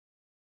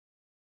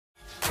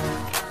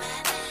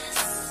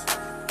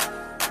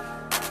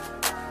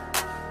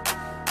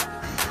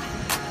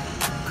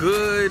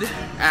Good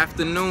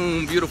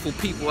afternoon, beautiful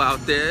people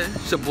out there.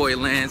 It's your boy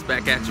Lance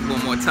back at you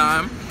one more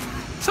time.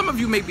 Some of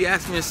you may be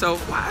asking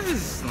yourself, why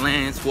is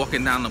Lance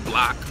walking down the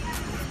block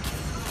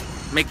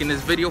making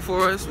this video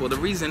for us? Well, the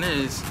reason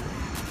is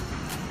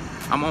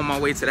I'm on my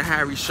way to the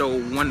Harry Show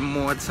one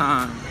more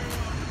time.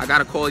 I got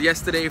a call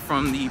yesterday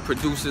from the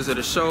producers of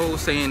the show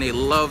saying they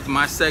loved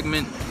my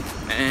segment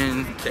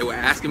and they were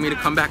asking me to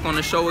come back on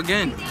the show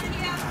again,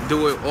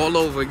 do it all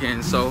over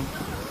again. So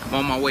I'm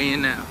on my way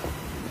in now.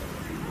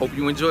 Hope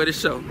you enjoy the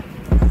show.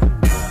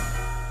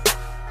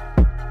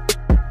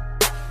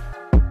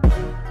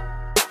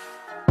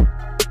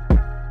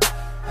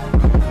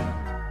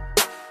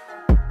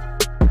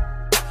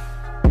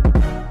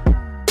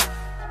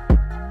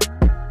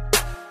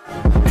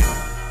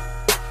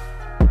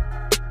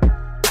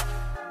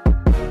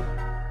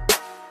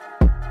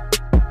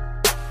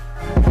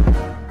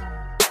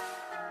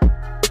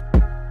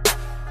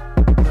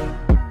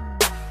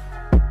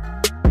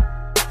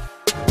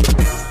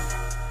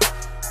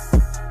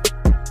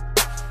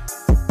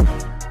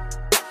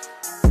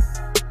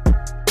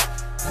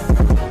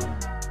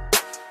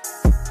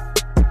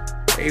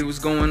 Hey, what's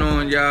going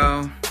on,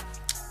 y'all?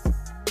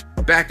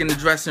 Back in the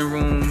dressing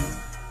room,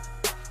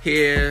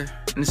 here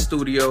in the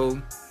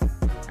studio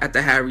at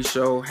the Harry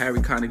Show, Harry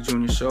Connick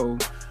Jr. Show.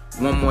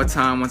 One more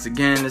time, once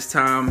again, this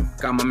time,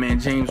 got my man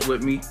James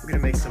with me. We're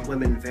gonna make some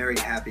women very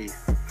happy.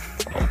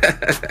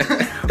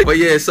 But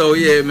yeah, so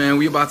yeah, man,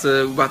 we about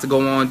to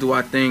go on, do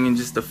our thing in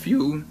just a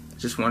few.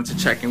 Just wanted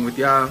to check in with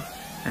y'all.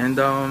 And,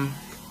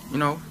 you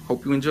know,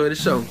 hope you enjoy the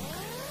show.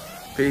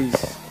 Peace.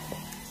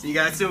 See you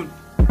guys soon.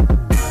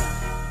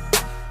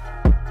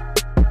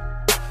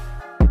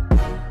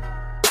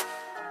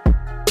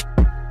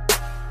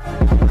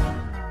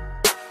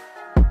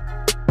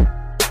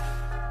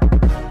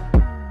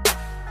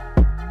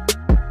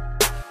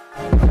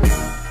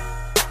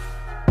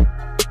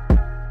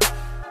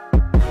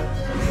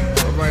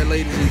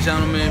 Ladies and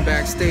gentlemen,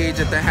 backstage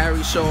at the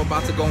Harry Show,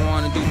 about to go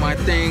on and do my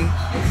thing.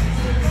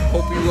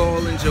 Hope you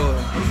all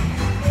enjoy.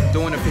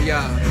 Doing it for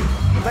y'all.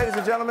 Ladies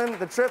and gentlemen,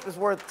 the trip is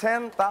worth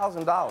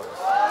 $10,000.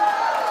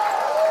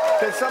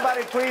 Could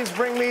somebody please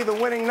bring me the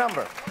winning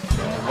number?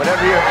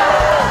 Whatever you...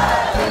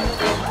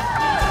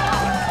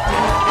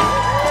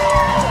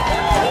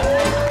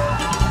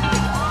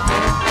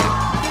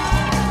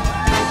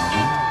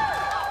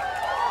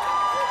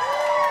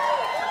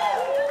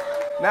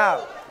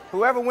 Now,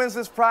 whoever wins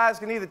this prize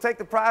can either take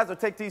the prize or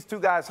take these two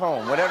guys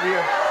home, whatever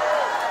you...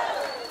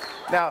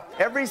 Now,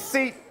 every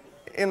seat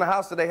in the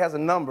house today has a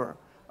number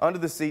under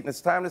the seat, and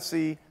it's time to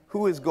see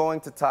who is going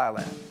to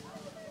Thailand.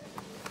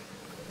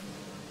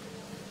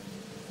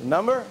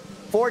 Number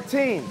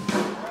 14.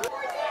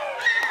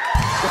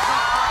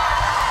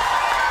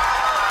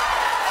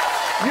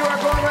 You are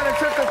going on a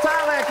trip to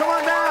Thailand. Come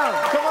on down.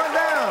 Come on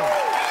down.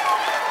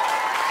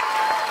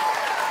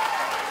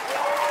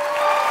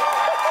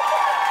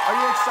 Are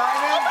you excited?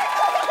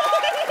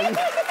 I'm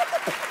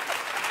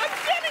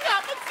standing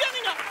up. I'm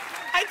standing up.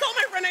 I told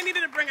my friend I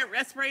needed to bring a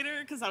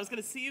respirator because I was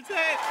going to see you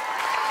today.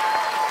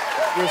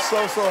 We're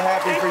so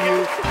happy for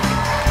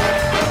you.